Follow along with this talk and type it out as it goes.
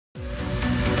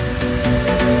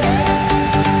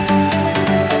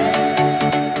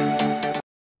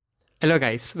Hello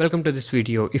guys, welcome to this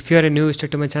video. If you are a new visitor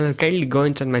to my channel, kindly go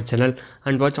inside my channel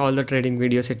and watch all the trading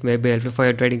videos. It may be helpful for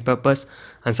your trading purpose,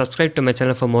 and subscribe to my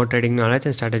channel for more trading knowledge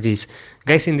and strategies.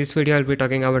 Guys, in this video I'll be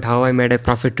talking about how I made a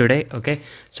profit today. Okay,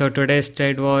 so today's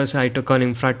trade was I took on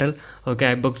Infratel.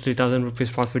 Okay, I booked 3000 rupees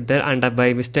profit there, and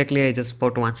by mistakenly I just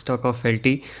bought one stock of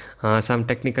LT. Some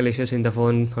technical issues in the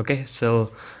phone. Okay,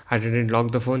 so I didn't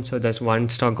lock the phone, so just one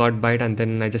stock got bite and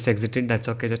then I just exited. That's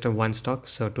okay, just a one stock,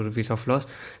 so 2 rupees of loss.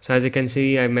 So as you can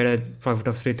see, I made a profit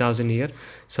of 3000 here.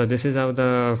 So this is how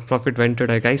the profit went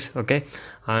today, guys. Okay,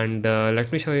 and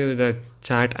let me show you the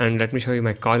chart and let me show you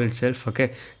my call itself.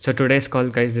 Okay, so today's call,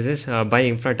 guys, this is buy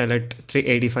Infratel at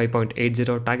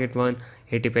 385.80, target 1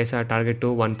 80 paisa, target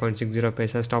 2 1.60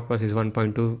 paisa, stop loss is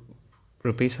 1.2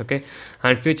 rupees. Okay,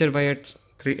 and future buy at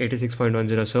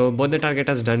 386.10. so both the target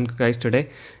has done, guys, today.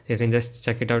 You can just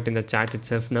check it out in the chart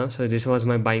itself now. So this was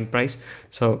my buying price.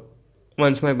 So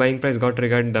once my buying price got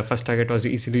triggered, the first target was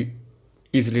easily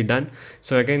done.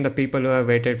 So again, the people who have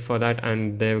waited for that,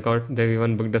 and they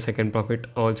even booked the second profit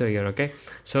also here. Okay,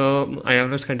 so I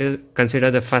always consider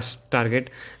the first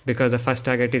target, because the first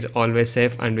target is always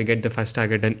safe and we get the first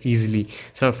target done easily.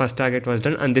 So first target was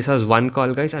done, and this was one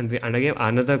call, guys, and I gave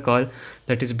another call,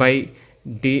 that is by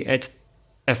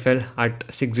DHFL at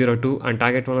 602, and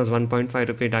target 1 was 1.5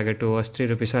 rupee, target 2 was 3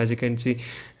 rupees. So as you can see,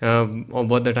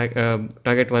 both the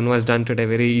target 1 was done today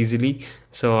very easily.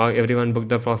 So everyone booked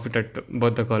the profit at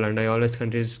both the call, and I always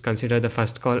consider the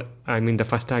first call, I mean the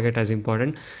first target, as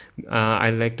important.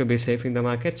 I like to be safe in the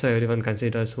market, so everyone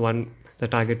considers the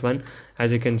target 1.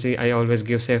 As you can see, I always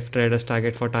give safe traders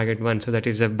target for target 1, so that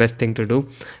is the best thing to do.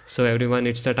 So everyone,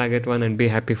 it's the target 1 and be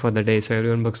happy for the day. So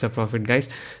everyone books the profit, guys.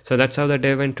 So that's how the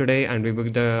day went today, and we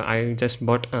booked I just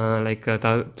bought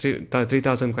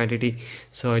 3000 quantity.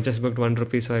 So I just booked 1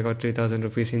 rupee, so I got 3000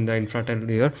 rupees in the Infratel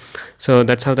here. So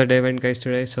that's how the day went, guys,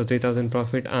 today. So 3000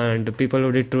 profit, and people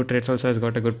who did 2 trades also has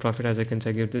got a good profit. As I can say,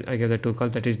 I gave the 2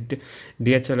 calls, that is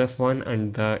DHLF 1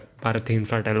 and the Bharati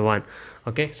Infratel 1.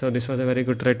 Okay, so this was a very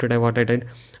good trade today what I did.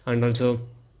 And also,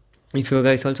 if you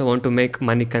guys also want to make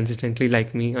money consistently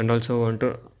like me, and also want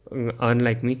to earn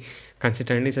like me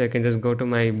consistently, so you can just go to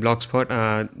my blogspot.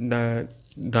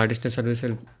 The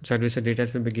additional service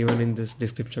details will be given in this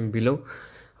description below.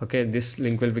 Okay, this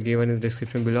link will be given in the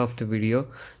description below of the video,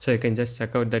 so you can just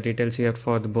check out the details here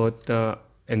for both the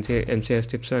MCX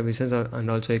tip services, and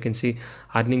also you can see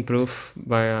earning proof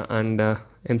and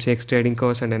MCX trading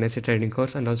course and NSE trading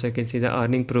course, and also you can see the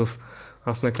earning proof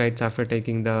of my clients after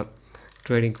taking the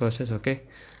trading courses. Okay,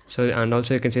 so and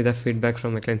also you can see the feedback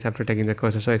from my clients after taking the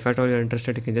courses. So if at all you're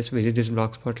interested, you can just visit this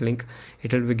blogspot link.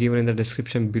 It will be given in the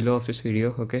description below of this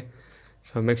video. Okay,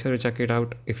 so make sure to check it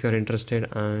out if you're interested,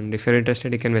 and if you're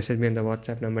interested, you can message me on the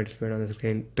WhatsApp number displayed on the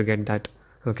screen to get that.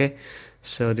 Okay,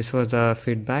 so this was the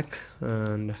feedback,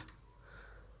 and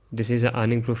this is the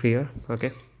earning proof here.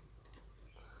 Okay,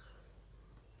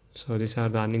 so these are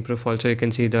the earning proof. Also you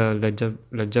can see the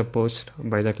ledger post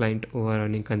by the client who are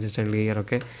earning consistently here.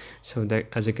 Okay, so that,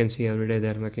 as you can see, every day they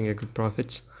are making a good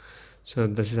profits. So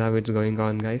this is how it's going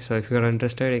on, guys. So if you are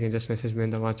interested, you can just message me on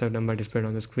the WhatsApp number displayed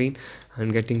on the screen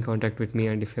and get in contact with me.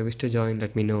 And if you wish to join,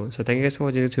 let me know. So thank you guys for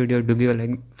watching this video. Do give a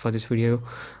like for this video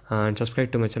and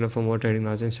subscribe to my channel for more trading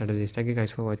knowledge and strategies. Thank you guys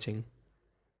for watching.